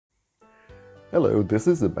Hello, this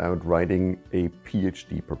is about writing a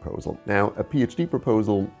PhD proposal. Now, a PhD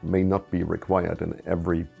proposal may not be required in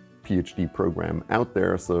every PhD program out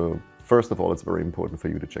there, so first of all, it's very important for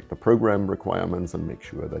you to check the program requirements and make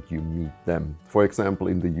sure that you meet them. For example,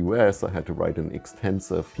 in the US, I had to write an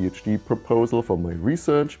extensive PhD proposal for my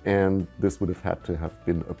research, and this would have had to have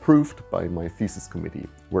been approved by my thesis committee.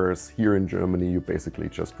 Whereas here in Germany, you basically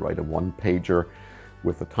just write a one-pager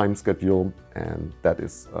with a time schedule, and that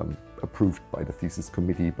is approved by the thesis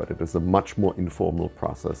committee, but it is a much more informal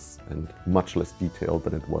process and much less detailed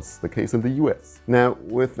than it was the case in the US. Now,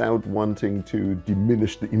 without wanting to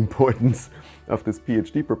diminish the importance of this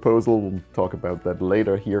PhD proposal, we'll talk about that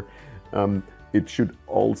later here, it should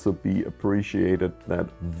also be appreciated that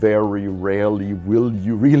very rarely will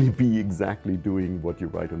you really be exactly doing what you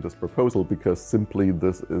write in this proposal, because simply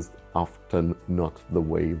this is often not the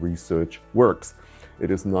way research works. It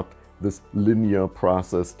is not this linear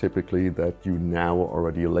process typically that you now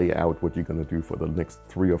already lay out what you're going to do for the next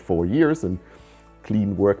 3 or 4 years in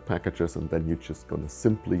clean work packages, and then you're just going to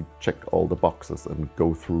simply check all the boxes and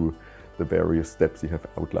go through the various steps you have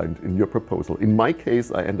outlined in your proposal. In my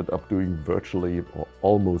case, I ended up doing virtually or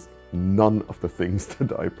almost none of the things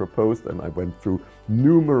that I proposed, and I went through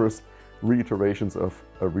numerous reiterations of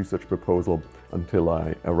a research proposal until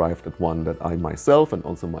I arrived at one that I myself and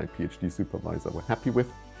also my PhD supervisor were happy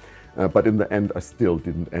with. But in the end, I still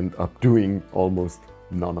didn't end up doing almost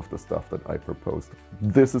none of the stuff that I proposed.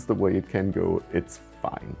 This is the way it can go. It's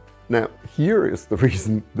fine. Now, here is the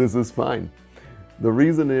reason this is fine. The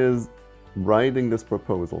reason is writing this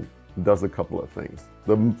proposal does a couple of things.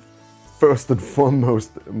 The first and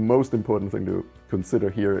foremost, most important thing to consider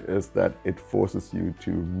here is that it forces you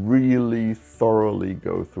to really thoroughly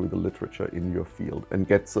go through the literature in your field and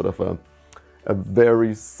get sort of a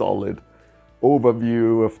very solid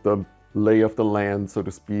overview of the lay of the land, so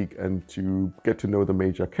to speak, and to get to know the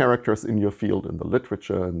major characters in your field and the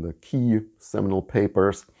literature and the key seminal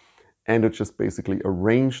papers, and to just basically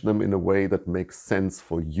arrange them in a way that makes sense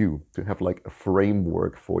for you, to have like a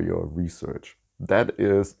framework for your research. That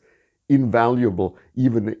is invaluable,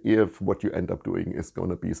 even if what you end up doing is going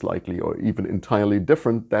to be slightly or even entirely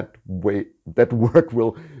different. That work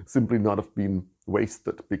will simply not have been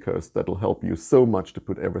wasted, because that'll help you so much to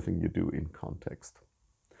put everything you do in context.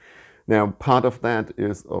 Now, part of that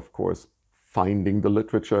is, of course, finding the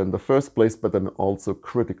literature in the first place, but then also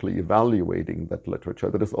critically evaluating that literature.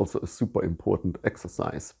 That is also a super important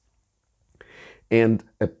exercise. And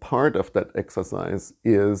a part of that exercise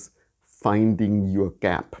is finding your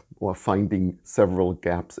gap, or finding several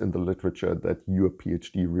gaps in the literature that your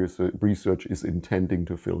PhD research is intending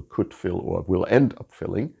to fill, could fill, or will end up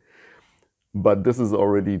filling. But this is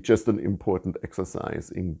already just an important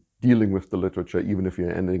exercise in dealing with the literature. Even if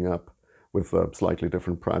you're ending up with a slightly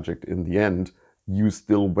different project in the end, you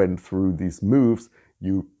still went through these moves.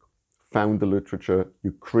 You found the literature,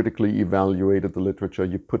 you critically evaluated the literature,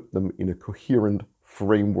 you put them in a coherent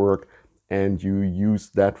framework, and you use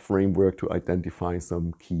that framework to identify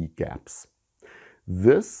some key gaps.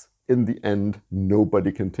 This, in the end,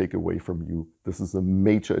 nobody can take away from you. This is a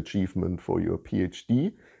major achievement for your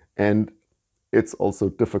PhD, and it's also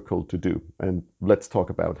difficult to do. And let's talk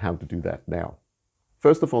about how to do that now.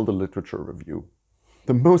 First of all, the literature review.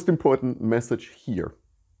 The most important message here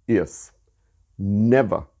is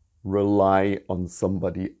never rely on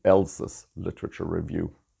somebody else's literature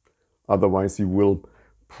review. Otherwise, you will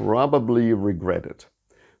probably regret it.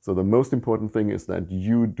 So the most important thing is that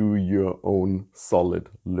you do your own solid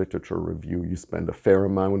literature review. You spend a fair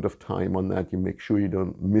amount of time on that. You make sure you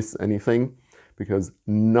don't miss anything, because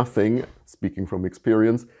nothing, speaking from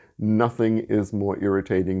experience, nothing is more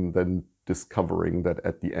irritating than discovering that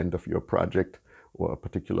at the end of your project or a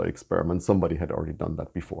particular experiment, somebody had already done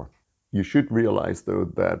that before. You should realize, though,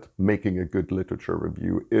 that making a good literature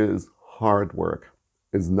review is hard work.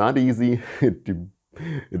 It's not easy.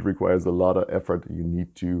 It requires a lot of effort. You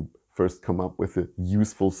need to first come up with a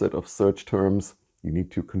useful set of search terms. You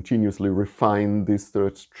need to continuously refine these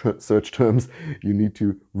search terms. You need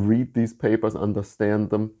to read these papers, understand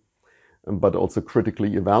them, but also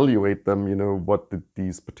critically evaluate them. You know, what did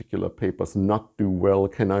these particular papers not do well?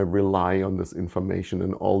 Can I rely on this information?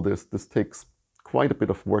 And all this takes quite a bit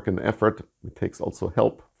of work and effort. It takes also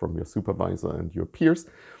help from your supervisor and your peers.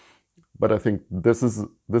 But I think this is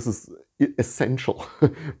essential,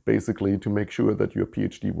 basically, to make sure that your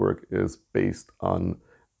PhD work is based on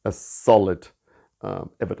a solid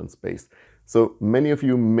evidence base. So many of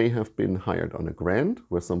you may have been hired on a grant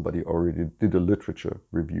where somebody already did a literature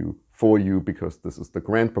review for you, because this is the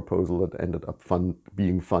grant proposal that ended up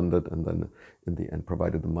being funded and then in the end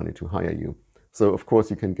provided the money to hire you. So of course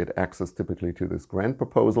you can get access typically to this grant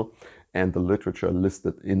proposal, and the literature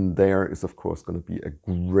listed in there is of course going to be a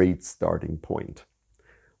great starting point.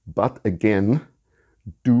 But again,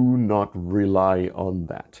 do not rely on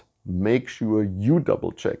that. Make sure you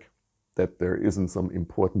double check that there isn't some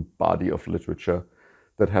important body of literature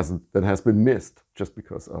that has been missed just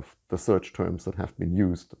because of the search terms that have been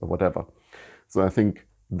used or whatever. So I think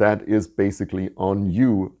that is basically on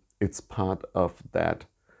you. It's part of that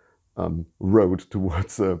road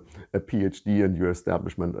towards a PhD and your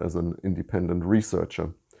establishment as an independent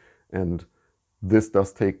researcher. And this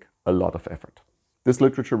does take a lot of effort. This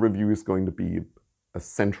literature review is going to be a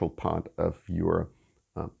central part of your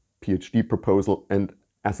PhD proposal. And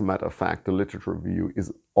as a matter of fact, the literature review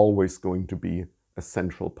is always going to be a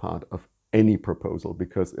central part of any proposal,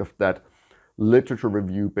 because if that literature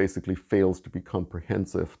review basically fails to be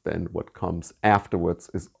comprehensive, then what comes afterwards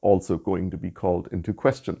is also going to be called into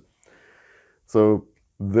question. So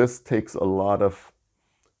this takes a lot of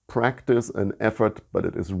practice and effort, but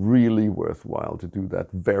it is really worthwhile to do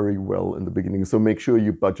that very well in the beginning. So make sure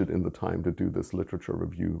you budget in the time to do this literature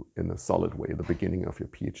review in a solid way at the beginning of your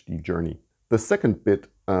PhD journey. The second bit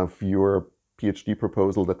of your PhD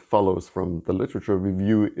proposal that follows from the literature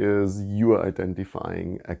review is you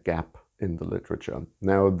identifying a gap in the literature.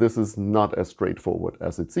 Now, this is not as straightforward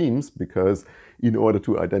as it seems, because in order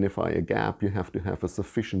to identify a gap, you have to have a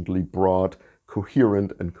sufficiently broad,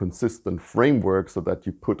 coherent and consistent framework so that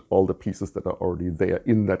you put all the pieces that are already there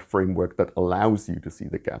in that framework that allows you to see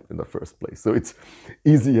the gap in the first place. So it's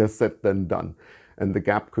easier said than done. And the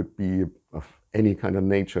gap could be of any kind of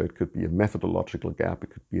nature. It could be a methodological gap,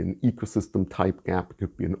 it could be an ecosystem type gap, it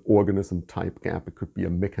could be an organism type gap, it could be a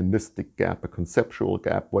mechanistic gap, a conceptual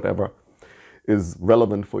gap, whatever is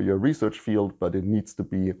relevant for your research field, but it needs to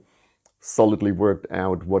be solidly worked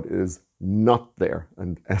out what is not there.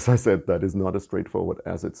 And as I said, that is not as straightforward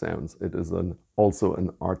as it sounds. It is also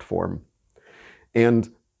an art form.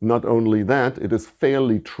 And not only that, it is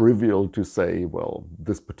fairly trivial to say, well,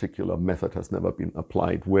 this particular method has never been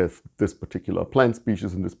applied with this particular plant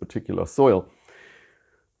species in this particular soil.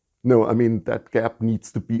 No, I mean, that gap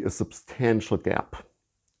needs to be a substantial gap.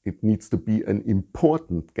 It needs to be an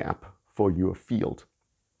important gap for your field.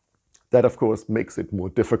 That, of course, makes it more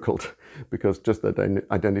difficult, because just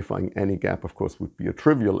identifying any gap, of course, would be a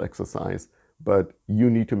trivial exercise. But you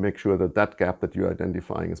need to make sure that that gap that you're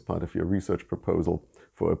identifying as part of your research proposal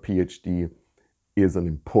for a PhD is an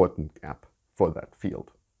important gap for that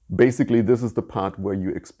field. Basically, this is the part where you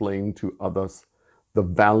explain to others the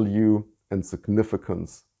value and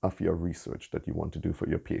significance of your research that you want to do for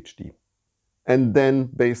your PhD. And then,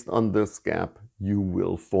 based on this gap, you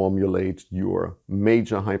will formulate your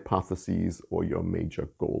major hypotheses or your major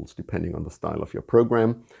goals, depending on the style of your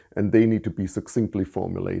program. And they need to be succinctly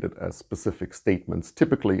formulated as specific statements,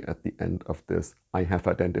 typically at the end of this, I have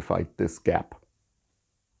identified this gap.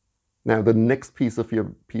 Now, the next piece of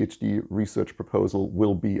your PhD research proposal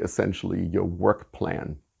will be essentially your work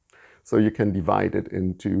plan. So you can divide it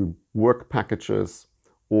into work packages,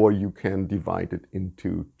 or you can divide it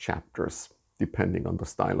into chapters, depending on the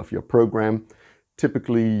style of your program.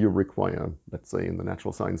 Typically, you require, let's say in the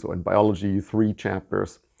natural science or in biology, 3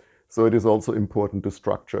 chapters. So it is also important to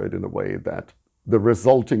structure it in a way that the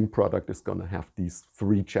resulting product is going to have these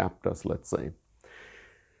 3 chapters, let's say.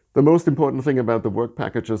 The most important thing about the work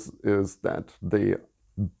packages is that they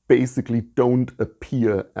basically don't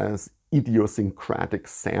appear as idiosyncratic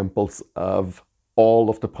samples of all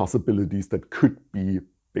of the possibilities that could be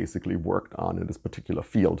basically worked on in this particular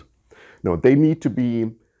field. No, they need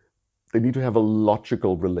to have a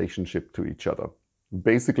logical relationship to each other.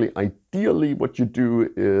 Basically, ideally, what you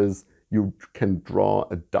do is you can draw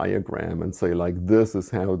a diagram and say, like, this is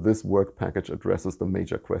how this work package addresses the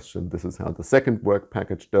major question. This is how the second work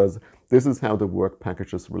package does. This is how the work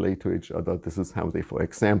packages relate to each other. This is how they, for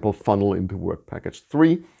example, funnel into work package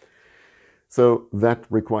 3. So that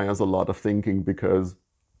requires a lot of thinking, because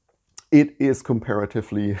it is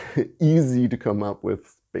comparatively easy to come up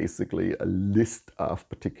with basically a list of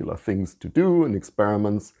particular things to do and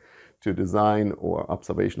experiments to design or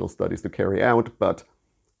observational studies to carry out. But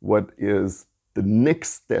what is the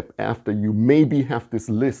next step after you maybe have this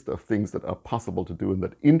list of things that are possible to do and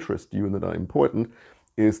that interest you and that are important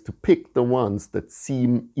is to pick the ones that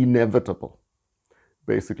seem inevitable.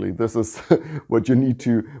 Basically, this is what you need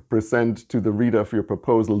to present to the reader of your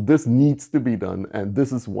proposal. This needs to be done, and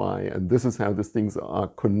this is why, and this is how these things are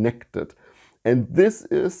connected. And this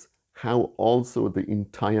is how also the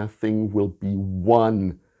entire thing will be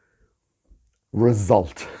one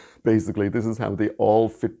result. Basically, this is how they all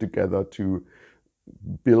fit together to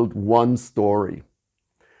build one story.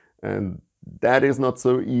 And That is not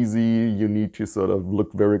so easy. You need to sort of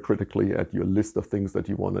look very critically at your list of things that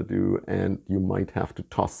you want to do, and you might have to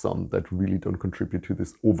toss some that really don't contribute to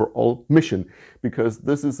this overall mission, because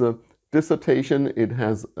this is a dissertation. It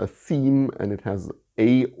has a theme and it has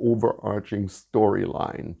a overarching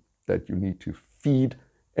storyline that you need to feed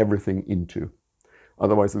everything into.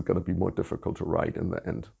 Otherwise, it's going to be more difficult to write in the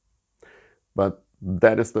end. But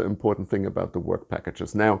that is the important thing about the work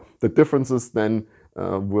packages. Now, the differences then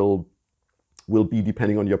will be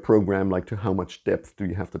depending on your program, like to how much depth do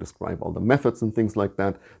you have to describe all the methods and things like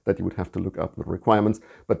that you would have to look up the requirements.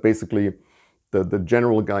 But basically, the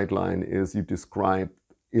general guideline is you describe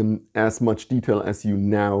in as much detail as you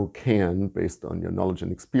now can, based on your knowledge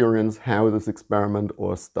and experience, how this experiment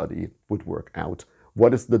or study would work out.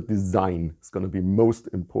 What is the design is going to be most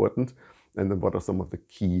important, and then what are some of the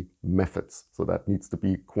key methods. So that needs to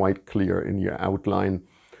be quite clear in your outline.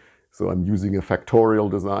 So I'm using a factorial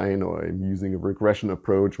design, or I'm using a regression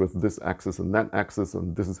approach with this axis and that axis,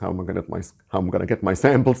 and this is how I'm going to get my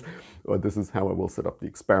samples, or this is how I will set up the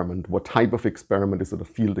experiment. What type of experiment? Is it a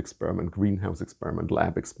field experiment, greenhouse experiment,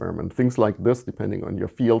 lab experiment? Things like this, depending on your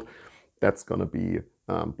field. That's going to be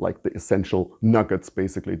like the essential nuggets,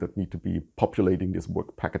 basically, that need to be populating these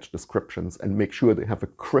work package descriptions, and make sure they have a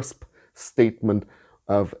crisp statement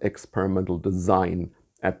of experimental design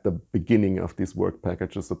at the beginning of these work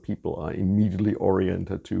packages, so people are immediately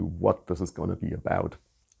oriented to what this is going to be about.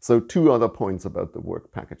 So 2 other points about the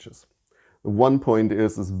work packages. One point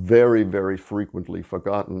is very, very frequently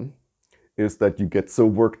forgotten, is that you get so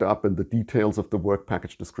worked up in the details of the work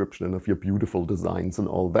package description and of your beautiful designs and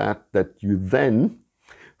all that, that you then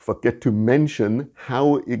forget to mention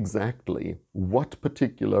how exactly what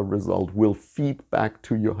particular result will feed back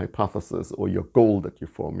to your hypothesis or your goal that you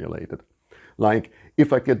formulated. Like,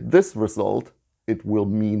 if I get this result, it will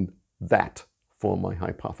mean that for my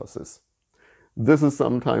hypothesis. This is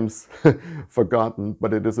sometimes forgotten,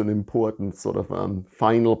 but it is an important sort of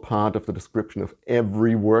final part of the description of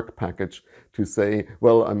every work package, to say,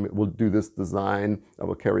 well, I will do this design, I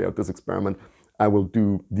will carry out this experiment, I will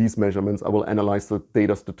do these measurements, I will analyze the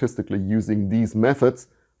data statistically using these methods.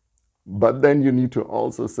 But then you need to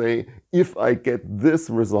also say, if I get this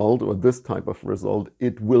result or this type of result,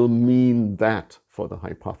 it will mean that for the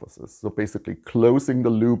hypothesis. So basically closing the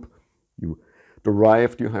loop. You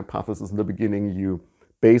derived your hypothesis in the beginning, you,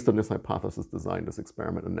 based on this hypothesis, designed this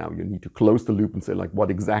experiment, and now you need to close the loop and say, like, what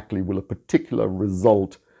exactly will a particular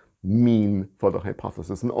result mean for the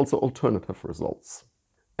hypothesis, and also alternative results.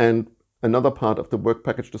 And another part of the work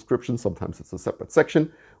package description, sometimes it's a separate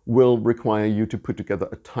section, will require you to put together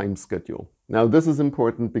a time schedule. Now, this is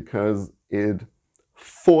important because it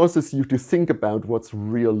forces you to think about what's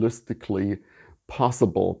realistically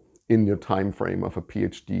possible in your time frame of a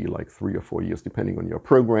PhD, like 3 or 4 years, depending on your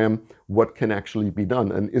program. What can actually be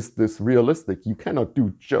done, and is this realistic? You cannot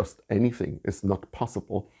do just anything. It's not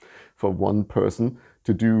possible for one person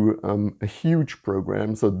to do a huge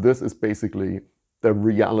program. So this is basically the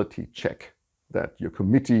reality check that your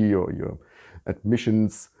committee or your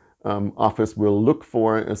admissions office will look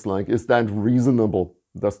for, is like, is that reasonable?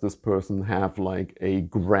 Does this person have like a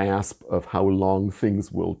grasp of how long things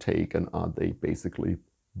will take, and are they basically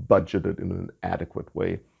budgeted in an adequate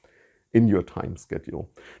way in your time schedule?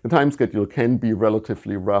 The time schedule can be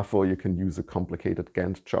relatively rough, or you can use a complicated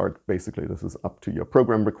Gantt chart. Basically, this is up to your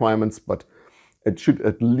program requirements, but it should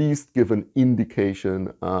at least give an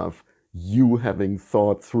indication of you having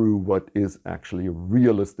thought through what is actually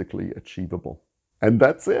realistically achievable. And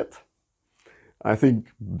that's it. I think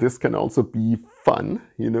this can also be fun.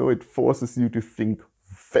 You know, it forces you to think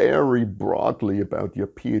very broadly about your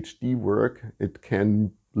PhD work. It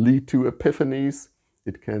can lead to epiphanies.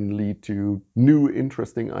 It can lead to new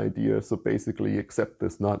interesting ideas. So basically accept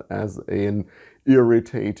this not as an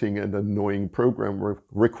irritating and annoying program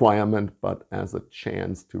requirement, but as a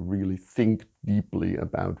chance to really think deeply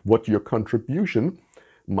about what your contribution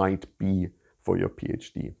might be for your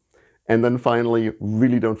PhD. And then finally,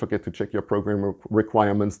 really don't forget to check your program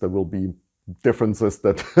requirements. There will be differences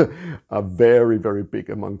that are very, very big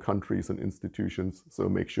among countries and institutions. So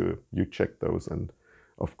make sure you check those, and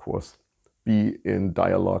of course, be in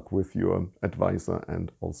dialogue with your advisor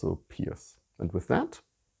and also peers. And with that,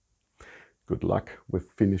 good luck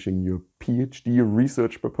with finishing your PhD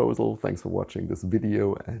research proposal. Thanks for watching this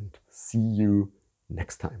video, and see you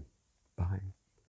next time. Bye.